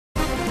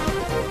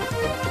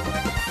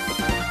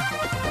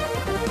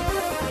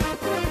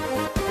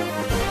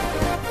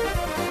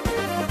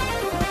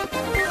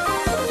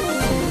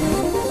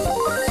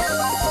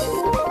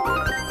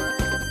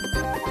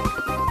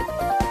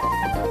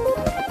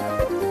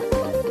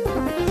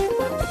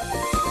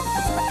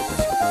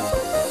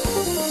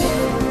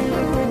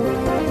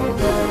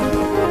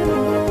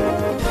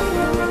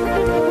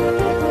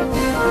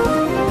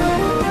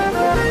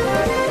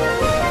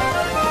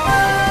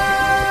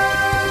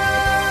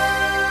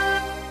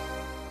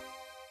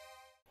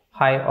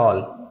Hi all,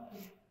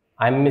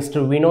 I am Mr.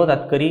 Vinod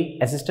Atkari,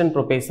 Assistant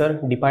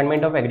Professor,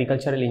 Department of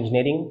Agricultural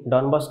Engineering,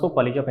 Don Bosco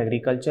College of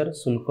Agriculture,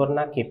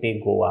 Sulcorna,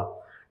 Kepe, Goa.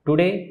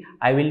 Today,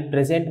 I will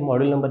present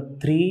module number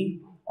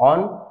 3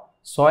 on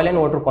Soil and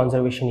Water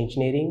Conservation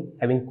Engineering,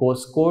 having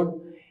course code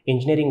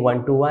Engineering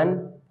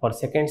 121 for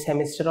second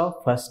semester of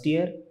first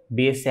year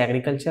BSc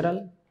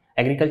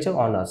Agriculture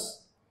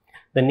Honours.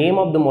 The name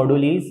of the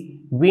module is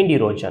Wind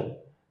Erosion,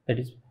 that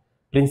is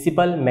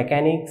Principle,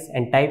 Mechanics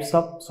and Types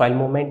of Soil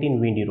Movement in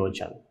Wind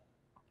Erosion.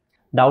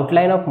 The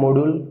outline of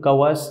module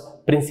covers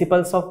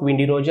principles of wind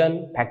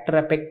erosion, factor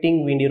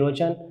affecting wind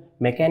erosion,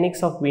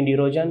 mechanics of wind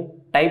erosion,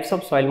 types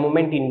of soil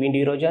movement in wind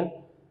erosion,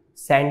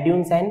 sand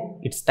dunes and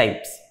its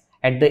types.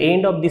 At the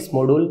end of this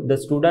module, the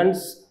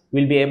students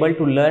will be able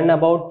to learn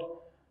about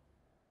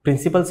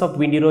principles of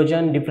wind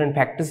erosion, different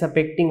factors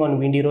affecting on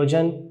wind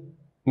erosion,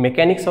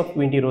 mechanics of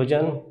wind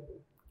erosion,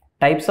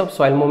 types of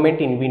soil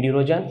movement in wind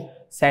erosion,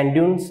 sand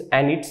dunes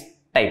and its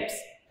types.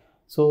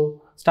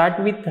 So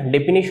start with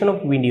definition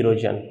of wind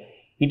erosion.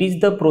 It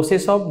is the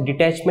process of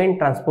detachment,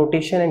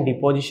 transportation and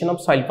deposition of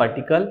soil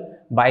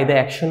particle by the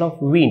action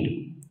of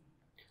wind.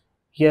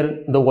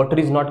 Here the water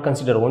is not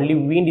considered, only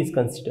wind is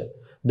considered.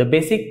 The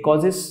basic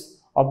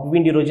causes of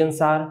wind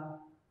erosions are: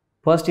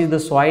 first is the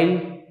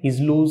soil is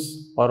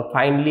loose or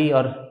finely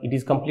or it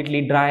is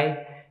completely dry.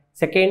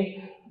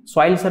 Second,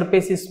 soil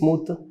surface is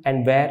smooth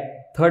and bare.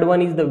 Third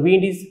one is the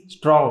wind is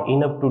strong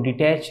enough to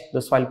detach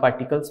the soil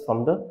particles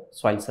from the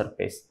soil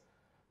surface.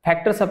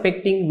 Factors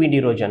affecting wind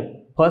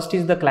erosion. First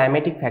is the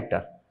climatic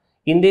factor.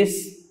 In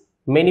this,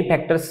 many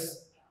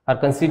factors are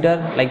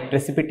considered like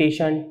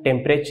precipitation,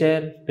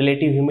 temperature,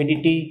 relative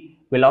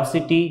humidity,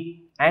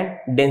 velocity and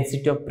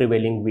density of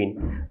prevailing wind.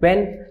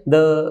 When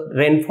the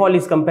rainfall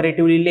is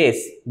comparatively less,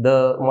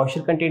 the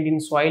moisture content in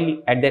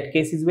soil at that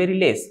case is very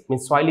less,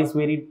 means soil is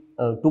very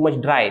too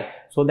much dry,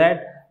 so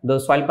that the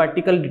soil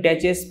particle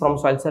detaches from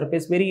soil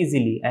surface very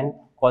easily and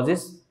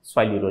causes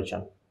soil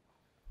erosion.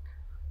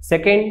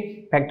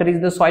 Second factor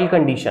is the soil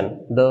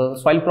condition. The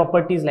soil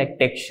properties like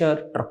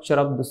texture, structure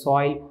of the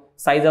soil,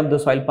 size of the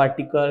soil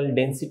particle,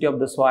 density of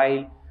the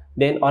soil,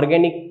 then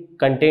organic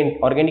content,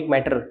 organic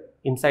matter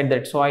inside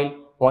that soil,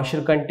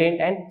 moisture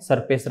content and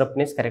surface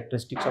roughness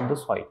characteristics of the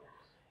soil.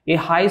 A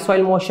high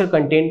soil moisture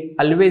content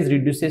always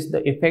reduces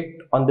the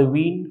effect on the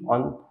wind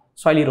on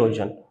soil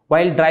erosion,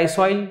 while dry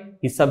soil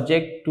is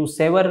subject to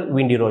severe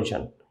wind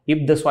erosion.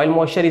 If the soil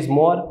moisture is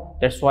more,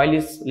 that soil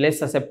is less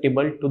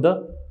susceptible to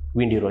the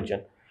wind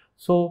erosion.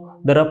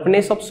 So the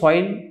roughness of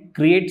soil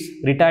creates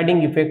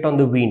retarding effect on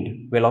the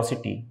wind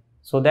velocity,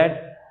 so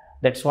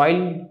that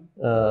soil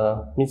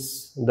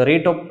means the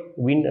rate of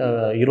wind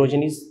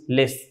erosion is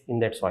less in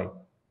that soil.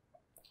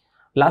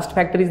 Last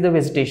factor is the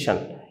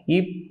vegetation.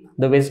 If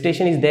the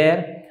vegetation is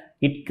there,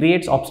 it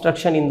creates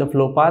obstruction in the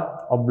flow path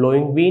of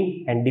blowing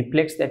wind and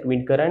deflects that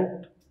wind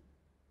current.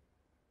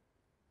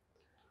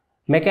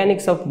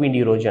 Mechanics of wind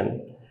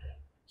erosion.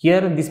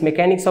 Here this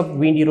mechanics of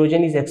wind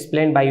erosion is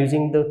explained by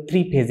using the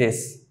three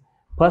phases.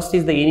 First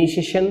is the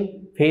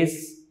initiation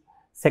phase,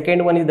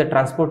 second one is the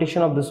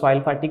transportation of the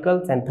soil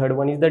particles and third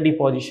one is the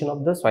deposition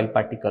of the soil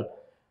particle.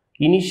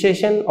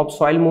 Initiation of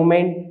soil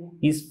movement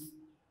is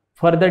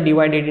further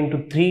divided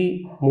into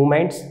three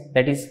movements,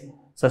 that is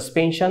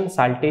suspension,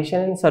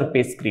 saltation and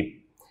surface creep.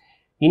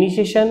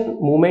 Initiation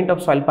movement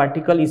of soil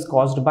particle is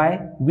caused by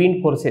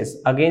wind forces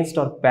against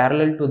or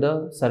parallel to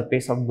the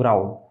surface of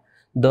ground.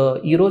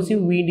 The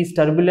erosive wind is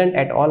turbulent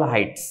at all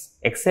heights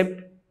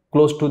except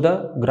close to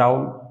the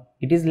ground.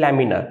 It is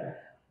laminar.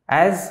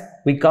 As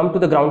we come to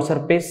the ground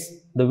surface,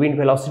 the wind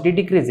velocity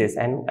decreases,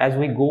 and as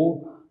we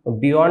go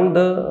beyond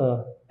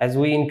the as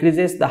we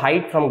increases the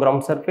height from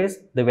ground surface,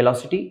 the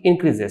velocity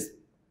increases.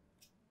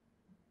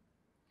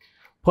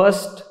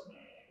 First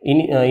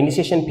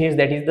initiation phase,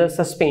 that is the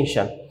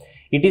suspension.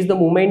 It is the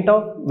movement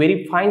of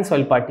very fine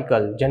soil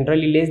particle,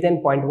 generally less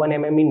than 0.1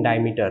 mm in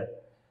diameter.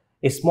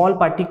 A small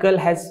particle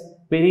has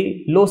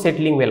very low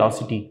settling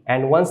velocity,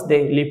 and once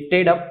they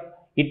lifted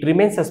up, it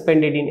remains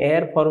suspended in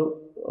air for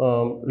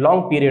a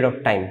long period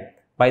of time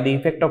by the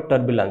effect of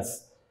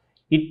turbulence.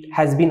 It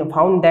has been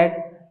found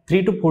that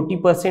 3 to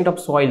 40% of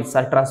soils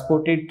are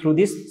transported through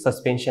this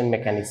suspension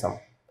mechanism.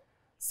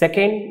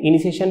 Second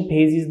initiation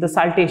phase is the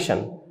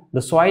saltation.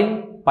 The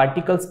soil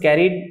particles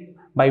carried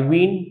by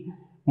wind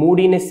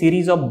moved in a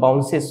series of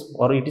bounces,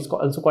 or it is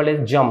also called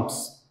as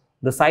jumps.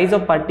 The size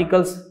of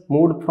particles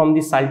moved from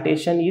the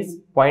saltation is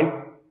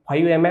 0.5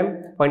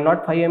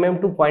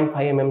 mm to 0.5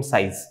 mm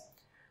size.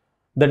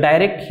 The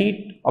direct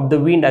heat of the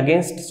wind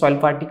against soil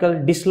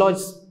particle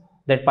dislodges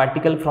that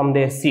particle from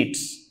their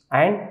seats,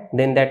 and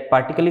then that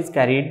particle is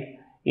carried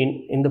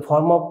in the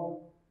form of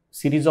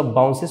series of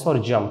bounces or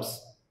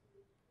jumps.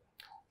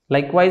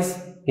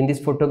 Likewise, in these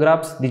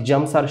photographs, the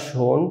jumps are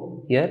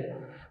shown here.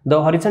 The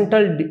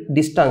horizontal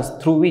distance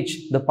through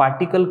which the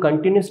particle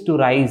continues to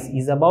rise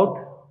is about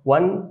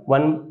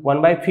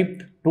 1/5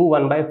 to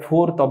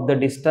 1/4 of the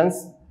distance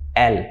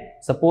L.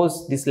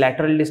 Suppose this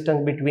lateral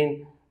distance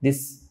between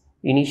this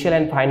initial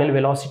and final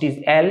velocity is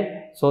L,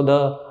 so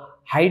the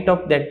height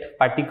of that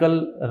particle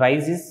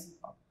rise is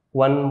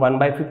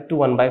 1/5 to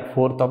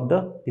 1/4 of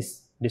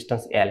this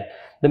distance L.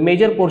 The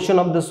major portion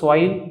of the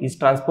soil is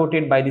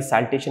transported by the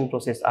saltation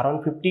process.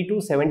 Around 50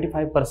 to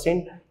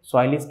 75%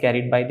 soil is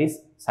carried by this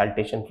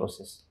saltation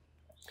process.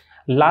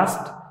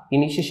 Last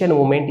initiation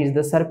movement is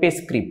the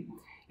surface creep.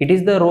 It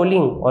is the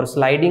rolling or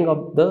sliding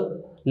of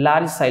the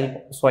large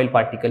soil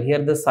particle. Here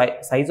the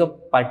size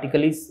of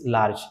particle is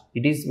large.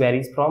 It is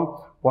varies from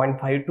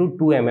 0.5 to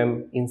 2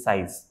 mm in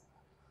size.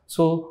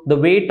 So the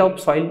weight of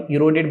soil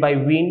eroded by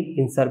wind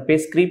in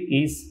surface creep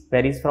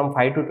varies from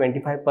 5 to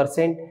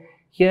 25%.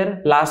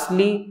 Here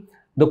lastly,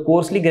 the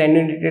coarsely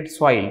granulated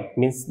soil,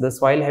 means the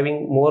soil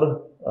having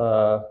more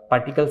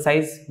particle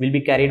size, will be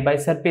carried by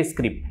surface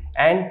creep,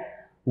 and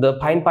the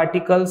fine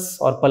particles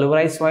or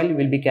pulverized soil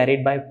will be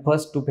carried by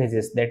first two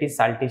phases, that is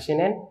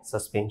saltation and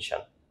suspension.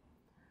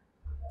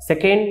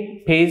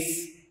 Second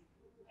phase,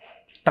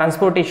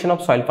 transportation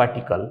of soil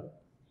particle.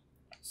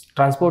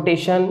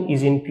 Transportation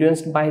is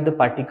influenced by the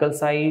particle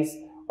size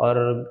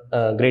or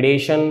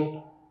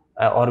gradation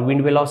or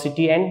wind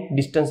velocity and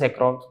distance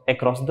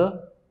across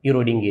the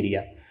eroding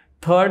area.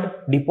 Third,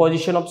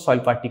 deposition of soil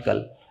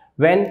particle.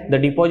 When the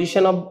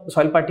deposition of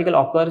soil particle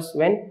occurs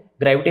when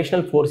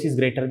gravitational force is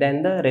greater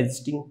than the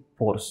resisting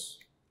force.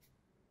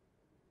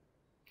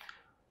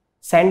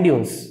 Sand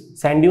dunes.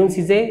 Sand dunes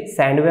is a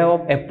sand wave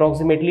of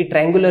approximately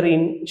triangular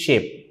in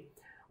shape.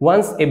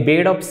 Once a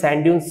bed of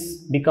sand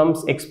dunes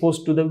becomes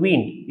exposed to the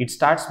wind, it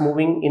starts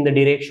moving in the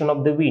direction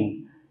of the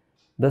wind.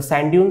 The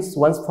sand dunes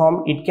once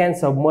formed, it can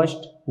submerge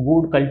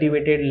good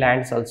cultivated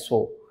lands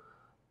also.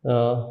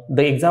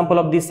 The example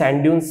of these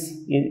sand dunes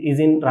is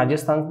in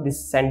Rajasthan.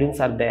 These sand dunes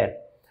are there.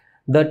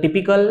 The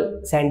typical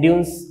sand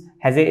dunes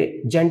has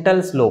a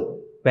gentle slope,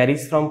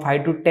 varies from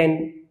 5 to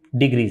 10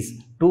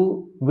 degrees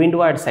to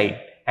windward side,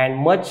 and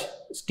much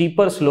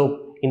steeper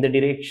slope in the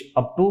direction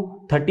up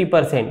to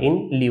 30%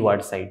 in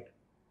leeward side.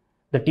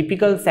 The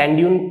typical sand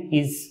dune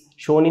is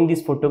shown in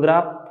this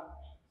photograph.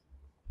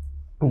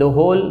 The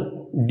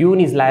whole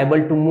dune is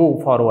liable to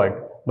move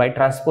forward by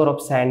transfer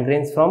of sand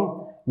grains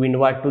from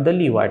windward to the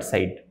leeward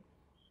side.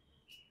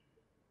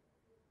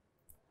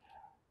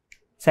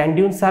 Sand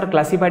dunes are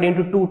classified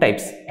into two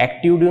types,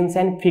 active dunes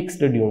and fixed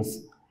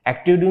dunes.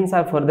 Active dunes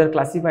are further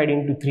classified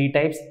into three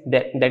types,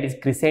 that is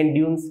crescent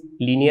dunes,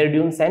 linear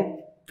dunes and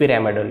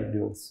pyramidal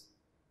dunes.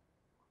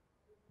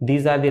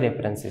 These are the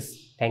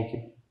references. Thank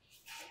you.